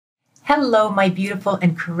Hello, my beautiful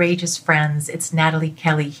and courageous friends. It's Natalie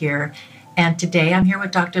Kelly here. And today I'm here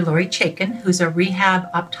with Dr. Lori Chaikin, who's a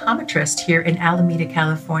rehab optometrist here in Alameda,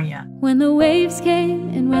 California. When the waves came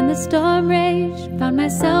and when the storm raged, found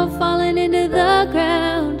myself falling into the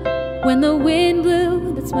ground. When the wind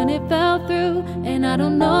blew, that's when it fell through, and I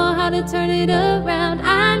don't know how to turn it around.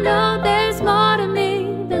 I know there's more to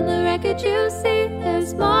me than the wreckage you see.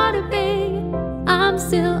 There's more to be. I'm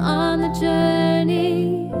still on the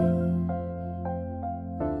journey.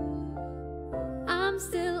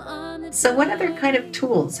 So what other kind of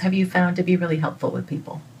tools have you found to be really helpful with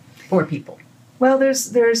people, for people? Well,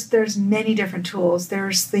 there's many different tools.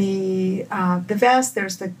 There's the vest.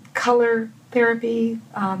 There's the color therapy.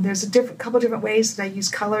 There's couple different ways that I use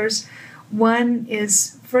colors. One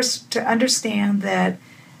is first to understand that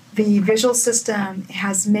the visual system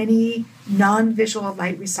has many non-visual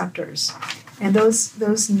light receptors, and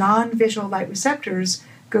those non-visual light receptors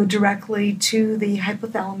go directly to the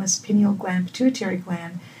hypothalamus, pineal gland, pituitary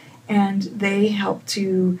gland, and they help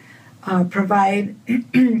to provide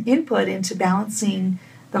input into balancing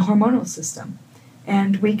the hormonal system.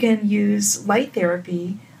 And we can use light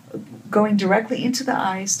therapy going directly into the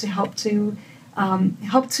eyes to help to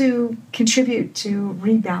contribute to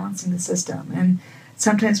rebalancing the system. And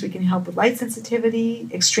sometimes we can help with light sensitivity,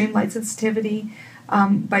 extreme light sensitivity,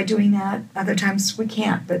 by doing that. Other times we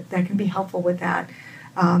can't, but that can be helpful with that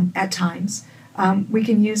at times. We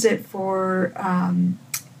can use it for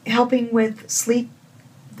helping with sleep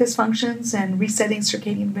dysfunctions and resetting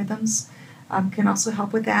circadian rhythms. Can also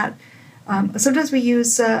help with that. Sometimes I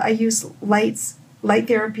use light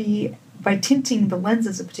therapy by tinting the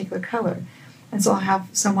lenses a particular color. And so I'll have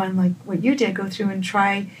someone like what you did go through and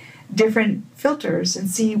try different filters and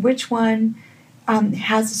see which one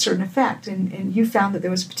has a certain effect. And you found that there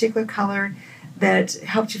was a particular color that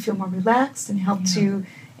helped you feel more relaxed and helped to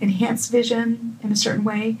enhance vision in a certain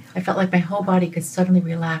way. I felt like my whole body could suddenly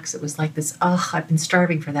relax. It was like this, I've been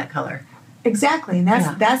starving for that color. Exactly, and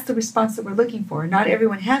that's the response that we're looking for. Not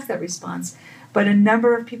everyone has that response, but a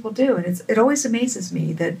number of people do, and it always amazes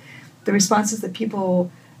me that the responses that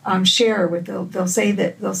people share with they'll say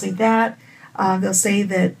that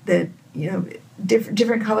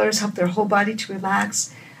different colors help their whole body to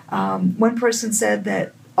relax. One person said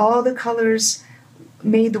that all the colors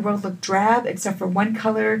made the world look drab except for one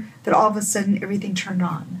color, that all of a sudden everything turned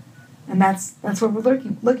on, and that's what we're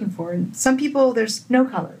looking for. And some people there's no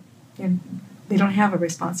color. And they don't have a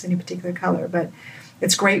response to any particular color, but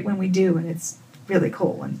it's great when we do, and it's really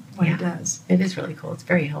cool when it does. It is really cool. It's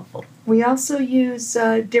very helpful. We also use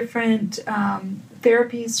different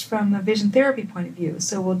therapies from a vision therapy point of view.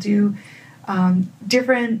 So we'll do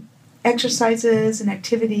different exercises and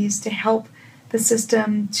activities to help the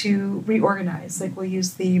system to reorganize. Like we'll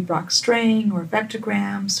use the Brock string or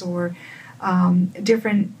vectograms or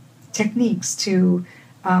different techniques to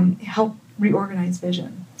help reorganize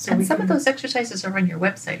vision. So and some of those exercises are on your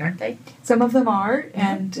website, aren't they? Some of them are,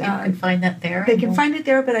 and you can find that there. They can find it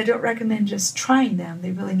there, but I don't recommend just trying them.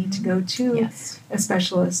 They really need to go to a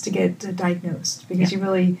specialist to get diagnosed, because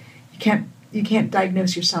you can't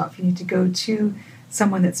diagnose yourself. You need to go to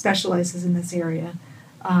someone that specializes in this area.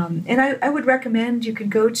 And I would recommend you can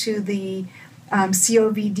go to the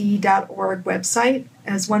covd.org website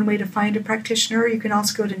as one way to find a practitioner. You can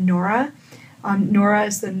also go to NEURO. NEURO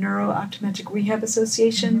is the Neuro-OPTOMETRIC Rehab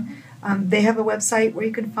Association. They have a website where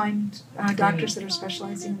you can find doctors that are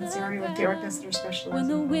specializing in this area, or therapists that are specializing. When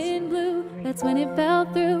the wind blew, that's when it fell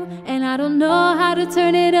through, and I don't know how to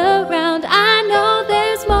turn it around. I know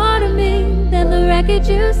there's more to me than the wreckage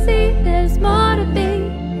you see. There's more to be.